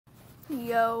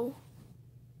Yo.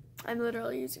 I'm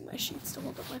literally using my sheets to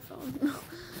hold up my phone.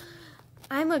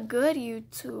 I'm a good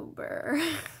YouTuber.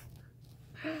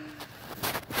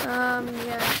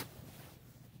 Yeah.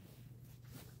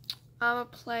 I'm gonna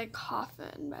play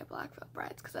Coffin by Black Veil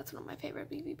Brides because that's one of my favorite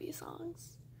BBB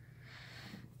songs.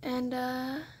 And,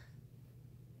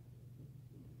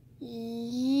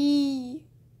 yee.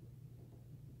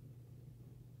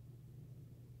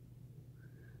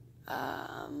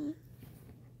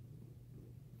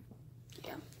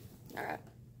 Yeah. Alright.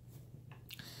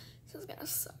 This is gonna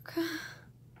suck.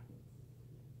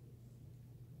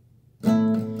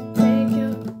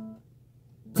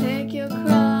 Take your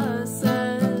crosses.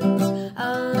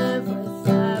 I'll live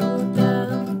without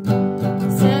them.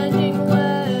 Standing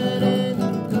wet in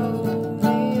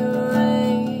holy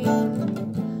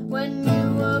rain. When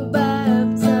you were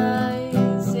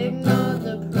baptized, ignore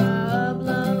the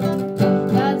problem.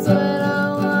 That's when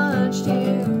I watched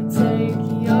you take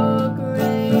your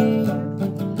grave.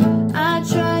 I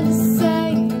tried to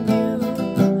save you,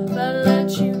 but let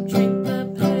you drink the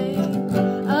pain.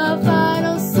 A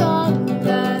final song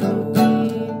that we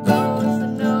both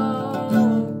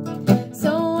know.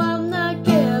 So I'm not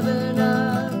giving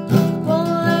up, won't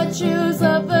let you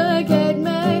suffocate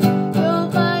me. You'll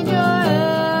find your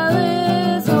hell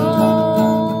is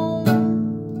home.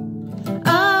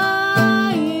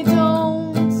 I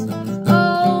don't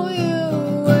owe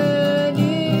you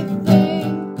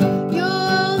anything. You'll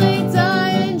only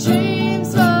die in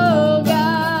dreams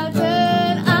forgotten.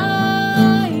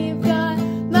 I've got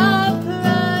my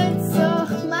pride,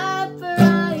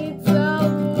 so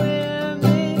we're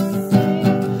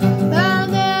missing. I'll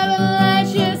never let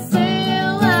you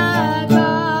steal my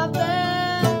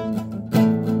coffin.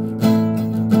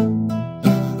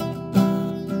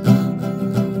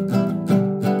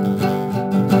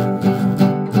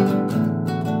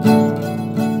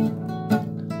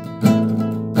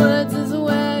 Words as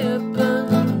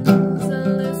weapons, I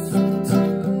listen to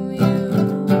you.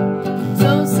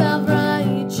 So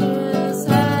self-righteous,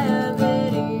 have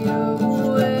it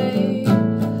your way.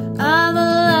 I'm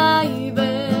alive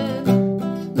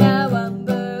and now I'm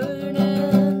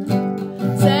burning.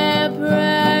 Say a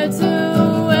prayer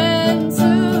to end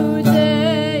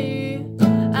today.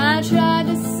 I tried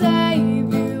to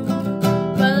save you,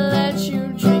 but let you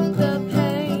drink the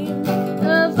pain.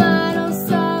 The final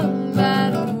song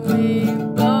that we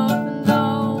both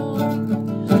know.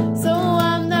 So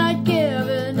I'm not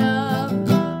giving up,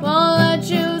 won't let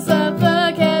you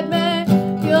suffocate me.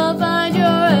 You'll find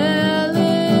your hell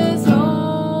is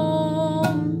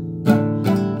home.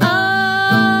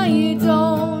 I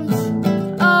don't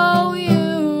owe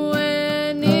you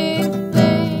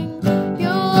anything.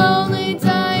 You'll only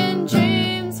die in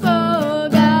dreams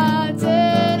forgotten.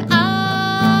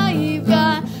 I've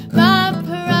got my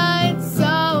pride,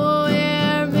 so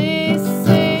we're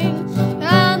missing.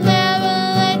 I'll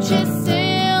never let you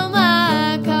steal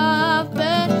my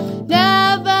coffin.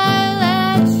 Never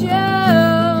let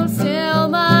you steal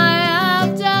my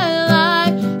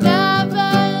afterlife.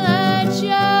 Never let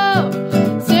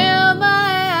you steal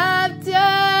my afterlife.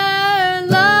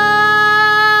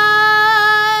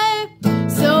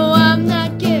 So I'm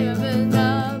not giving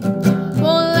up,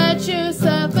 won't let you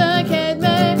suffocate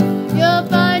me. You'll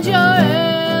find your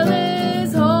hell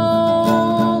is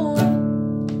home.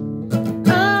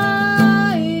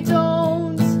 I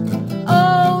don't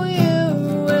owe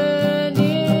you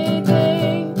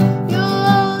anything. You'll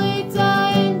only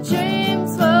die in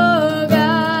dreams forgotten.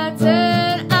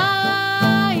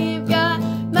 I've got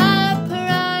my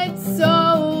pride,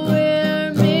 so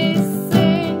we're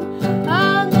missing.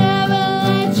 I'll never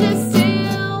let you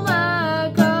steal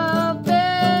my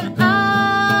coffin.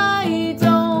 I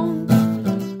don't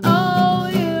owe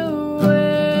you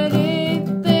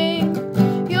anything.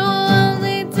 You'll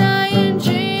only die in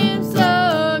dreams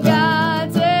forgotten.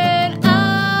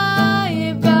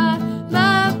 I've got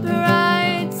my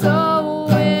pride, so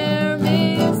we're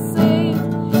missing.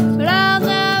 But I'll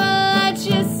never let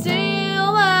you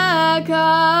steal my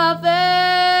coffin.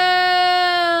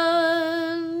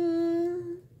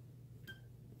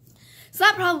 So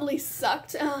that probably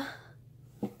sucked. I'm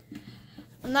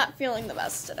not feeling the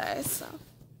best today, so.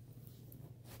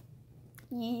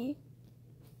 Yee.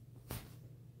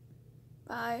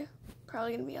 Bye.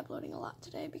 Probably gonna be uploading a lot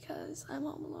today because I'm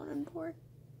home alone and bored.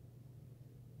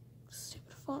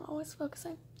 Stupid phone always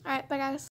focusing. Alright, bye guys.